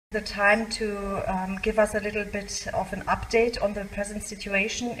The time to give us a little bit of an update on the present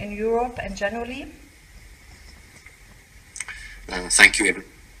situation in Europe and generally. Thank you,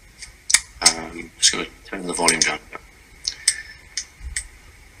 everyone. Just going to turn the volume down.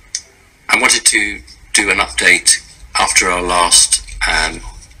 I wanted to do an update after our last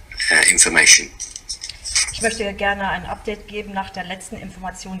information. Ich möchte gerne ein Update geben nach der letzten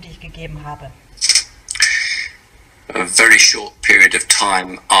Information, die ich gegeben habe. A very short period of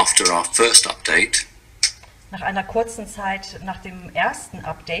time after our first update, Nach einer kurzen Zeit nach dem ersten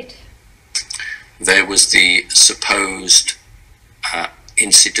Update, there was the supposed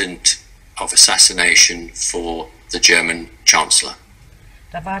incident of assassination for the German Chancellor.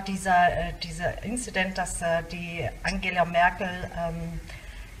 da war dieser Incident, dass die Angela Merkel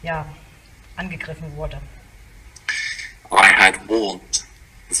angegriffen wurde. I had warned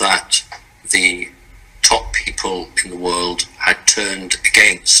that the top people in the world had turned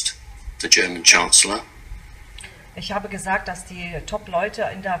against the German Chancellor. Ich habe gesagt, dass die Top-Leute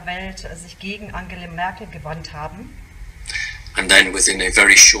in der Welt sich gegen Angela Merkel gewandt haben. And then within a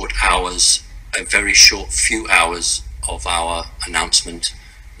very short few hours of our announcement,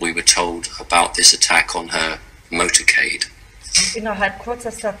 we were told about this attack on her motorcade. Und innerhalb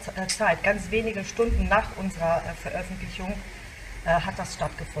kürzester Zeit, ganz wenige Stunden nach unserer Veröffentlichung, hat das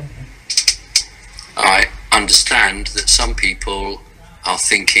stattgefunden. I understand that some people are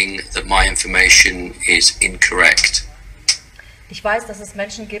thinking that my information is incorrect. Ich weiß, dass es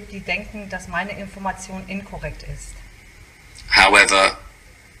Menschen gibt, die denken, dass meine Information inkorrekt ist. However,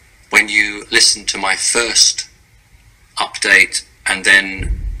 when you listen to my first update and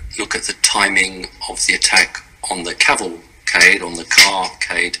then look at the timing of the attack on the cavalcade, on the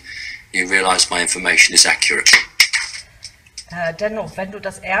carcade, you realize my information is accurate. Dennoch, wenn du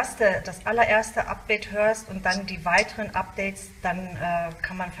das allererste Update hörst und dann die weiteren Updates, dann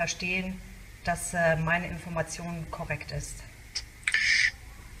kann man verstehen, dass meine Information korrekt ist.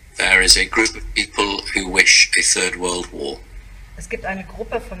 There is a group of people who wish a third world war. Es gibt eine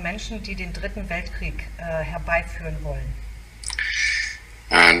Gruppe von Menschen, die den Dritten Weltkrieg herbeiführen wollen.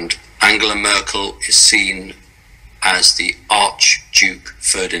 And Angela Merkel is seen as the Archduke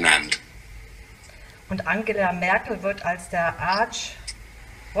Ferdinand. Und Angela Merkel wird als der Archduke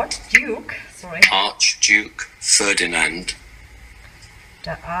Ferdinand.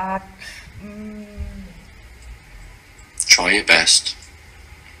 Try your best.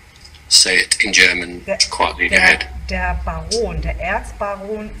 Say it in German quietly in your head. Der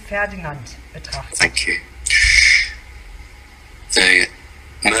Erzbaron Ferdinand betrachtet. Thank you. The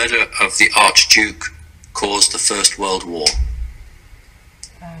murder of the Archduke caused the First World War.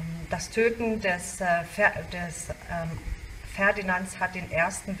 Das Töten des Ferdinands hat den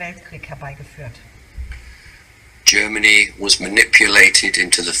Ersten Weltkrieg herbeigeführt. Germany was manipulated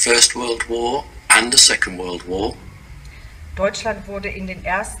into the First World War and the Second World War. Deutschland wurde in den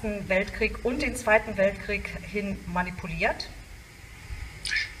Ersten Weltkrieg und den Zweiten Weltkrieg hin manipuliert.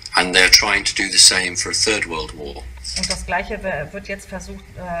 And they're trying to do the same for a Third World War. Und das Gleiche wird jetzt versucht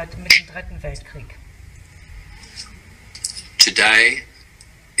mit dem Dritten Weltkrieg. Today,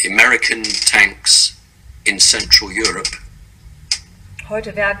 the American tanks in Central Europe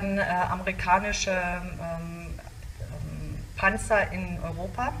Heute werden amerikanische Panzer in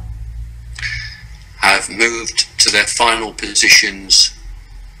Europa have moved to their final positions,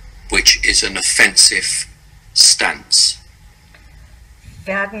 which is an offensive stance.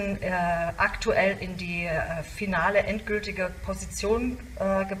 werden aktuell in die finale, endgültige Position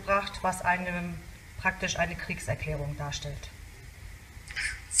gebracht, was praktisch eine Kriegserklärung darstellt.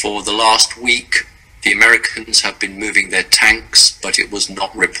 For the last week, the Americans have been moving their tanks, but it was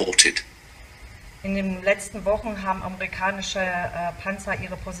not reported. In den letzten Wochen haben amerikanische Panzer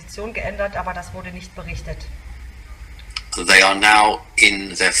ihre Position geändert, aber das wurde nicht berichtet. They are now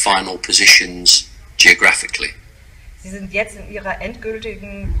in their final positions geographically. Sie sind jetzt in ihrer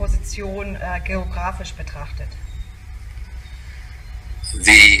endgültigen Position geografisch betrachtet.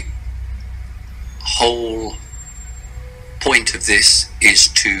 The whole point of this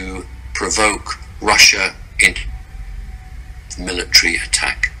is to provoke Russia into military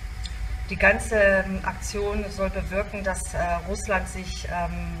attack. Die ganze Aktion soll bewirken, dass Russland sich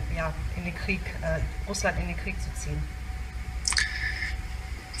in den Krieg zu ziehen.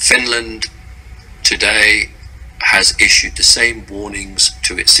 Finland today has issued the same warnings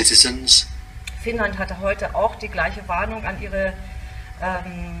to its citizens. Finnland hatte heute auch die gleiche Warnung an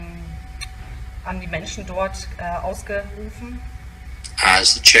die Menschen dort ausgerufen,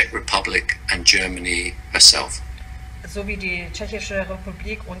 as the Czech Republic and Germany herself. So wie die Tschechische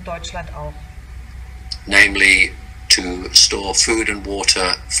Republik und Deutschland auch. Namely, to store food and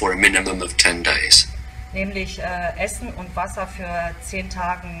water for a minimum of 10 days. Nämlich Essen und Wasser für 10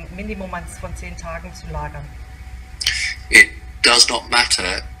 Tagen, Minimum von 10 Tagen zu lagern. It does not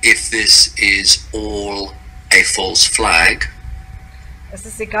matter if this is all a false flag. Es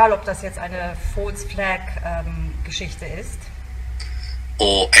ist egal, ob das jetzt eine False Flag Geschichte ist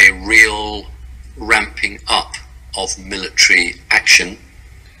or a real ramping up of military action.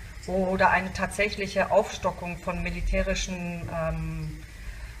 Oder eine tatsächliche Aufstockung von militärischen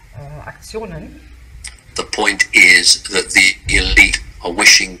Aktionen. The point is that the elite are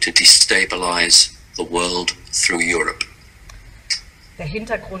wishing to destabilize the world through Europe. Der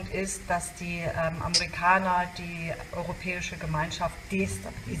Hintergrund ist, dass die Amerikaner die europäische Gemeinschaft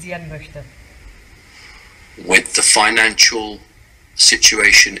destabilisieren möchte. With the financial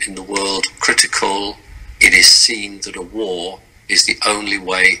situation in the world critical, it is seen that a war is the only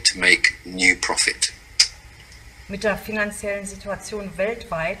way to make new profit. Mit der finanziellen Situation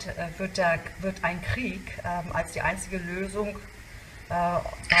weltweit wird ein Krieg als die einzige Lösung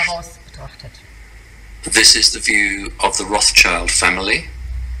daraus betrachtet. This is the view of the Rothschild family.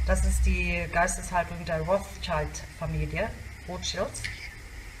 Das ist die Geisteshaltung der Rothschild-Familie, Rothschilds.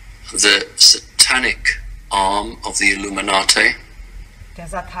 The satanic arm of the Illuminati, Der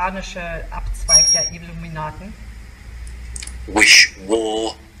satanische Abzweig der Illuminaten, wish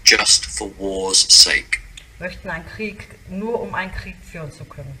war just for war's sake. möchten einen Krieg nur um einen Krieg führen zu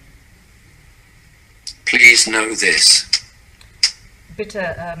können. Please know this.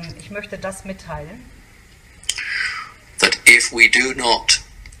 Bitte, ich möchte das mitteilen, That if we do not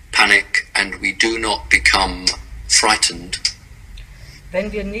panic and we do not become frightened,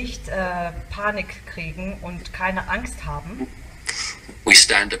 wenn wir nicht Panik kriegen und keine Angst haben, we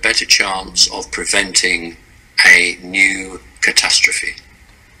stand a better chance of preventing a new catastrophe.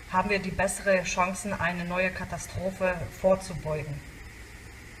 haben wir die bessere Chancen, eine neue Katastrophe vorzubeugen.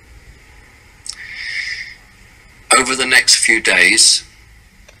 Over the next few days,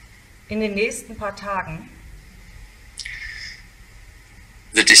 In den nächsten paar Tagen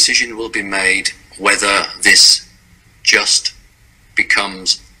the decision will be made whether this just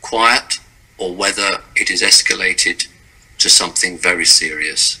becomes quiet or whether it is escalated to something very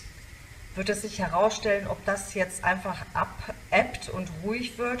serious. wird es sich herausstellen, ob das jetzt einfach abebbt und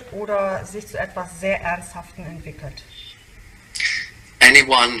ruhig wird oder sich zu etwas sehr Ernsthaften entwickelt.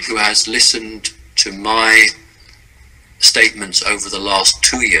 Anyone who has listened to my statements over the last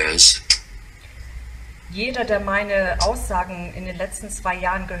 2 years Jeder, der meine Aussagen in den letzten 2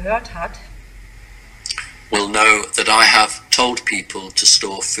 Jahren gehört hat, will know that I have told people to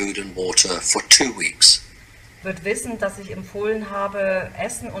store food and water for 2 weeks. wird wissen, dass ich empfohlen habe,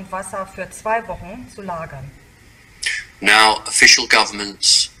 Essen und Wasser für 2 Wochen zu lagern. Now, official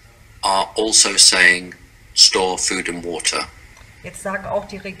governments are also saying store food and water. Jetzt sagen auch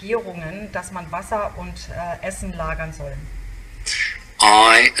die Regierungen, dass man Wasser und Essen lagern soll.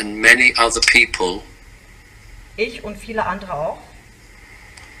 I and many other people Ich und viele andere auch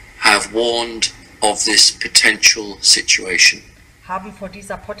have warned of this potential situation. haben vor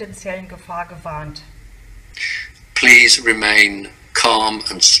dieser potenziellen Gefahr gewarnt. Please remain calm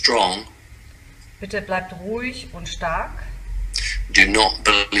and strong. Bitte bleibt ruhig und stark. Do not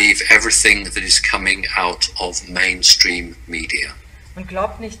believe everything that is coming out of mainstream media. Und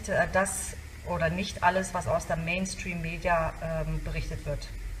glaubt nicht das oder nicht alles, was aus der Mainstream-Media berichtet wird.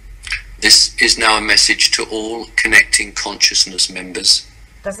 This is now a message to all Connecting Consciousness members.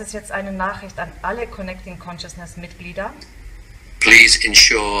 Das ist jetzt eine Nachricht an alle Connecting Consciousness-Mitglieder. Please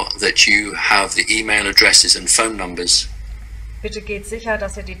ensure that you have the email addresses and phone numbers Bitte geht sicher,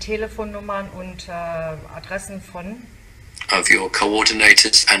 dass ihr die Telefonnummern und Adressen of your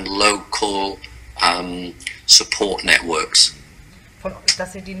coordinators and local support networks.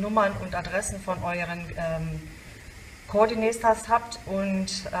 dass ihr die Nummern und Adressen von euren Coordinators habt und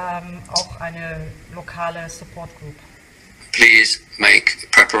auch eine lokale Support Group. Please make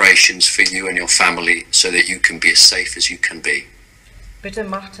preparations for you and your family so that you can be as safe as you can be. Bitte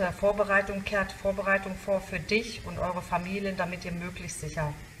macht kehrt Vorbereitung vor für dich und eure Familien, damit ihr möglichst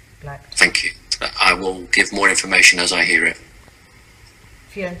sicher bleibt. Thank you. I will give more information as I hear it.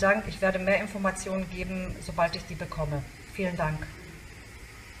 Vielen Dank. Ich werde mehr Informationen geben, sobald ich die bekomme. Vielen Dank.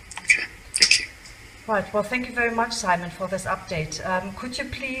 Okay, thank you. Right. Well, thank you very much, Simon, for this update. Could you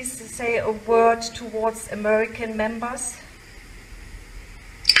please say a word towards American members?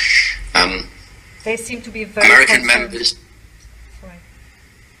 They seem to be very American concerned. members. Sorry.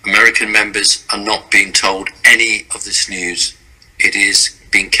 American members are not being told any of this news. It is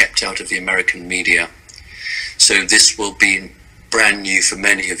being kept out of the American media. So this will be brand new for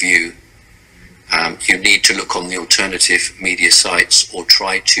many of you. You need to look on the alternative media sites or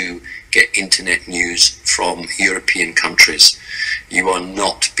try to get internet news from European countries. You are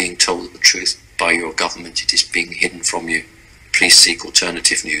not being told the truth by your government. It is being hidden from you. Please seek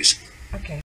alternative news. Okay.